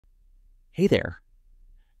Hey there.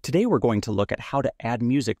 Today we're going to look at how to add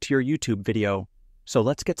music to your YouTube video, so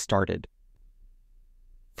let's get started.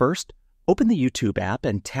 First, open the YouTube app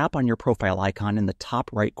and tap on your profile icon in the top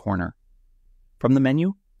right corner. From the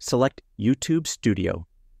menu, select YouTube Studio.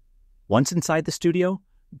 Once inside the studio,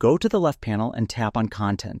 go to the left panel and tap on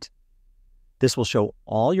Content. This will show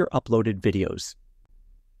all your uploaded videos.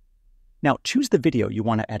 Now choose the video you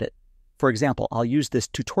want to edit. For example, I'll use this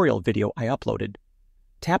tutorial video I uploaded.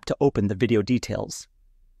 Tap to open the video details.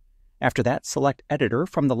 After that, select Editor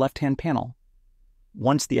from the left-hand panel.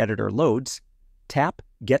 Once the editor loads, tap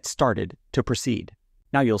Get Started to proceed.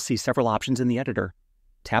 Now you'll see several options in the editor.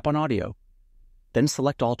 Tap on Audio, then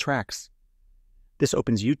select All Tracks. This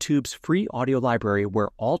opens YouTube's free audio library where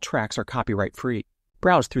all tracks are copyright-free.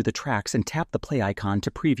 Browse through the tracks and tap the play icon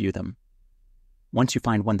to preview them. Once you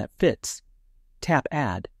find one that fits, tap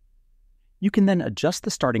Add. You can then adjust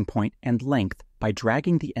the starting point and length by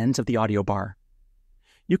dragging the ends of the audio bar.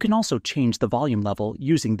 You can also change the volume level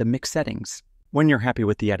using the mix settings. When you're happy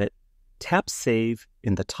with the edit, tap Save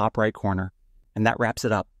in the top right corner, and that wraps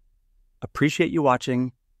it up. Appreciate you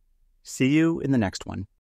watching. See you in the next one.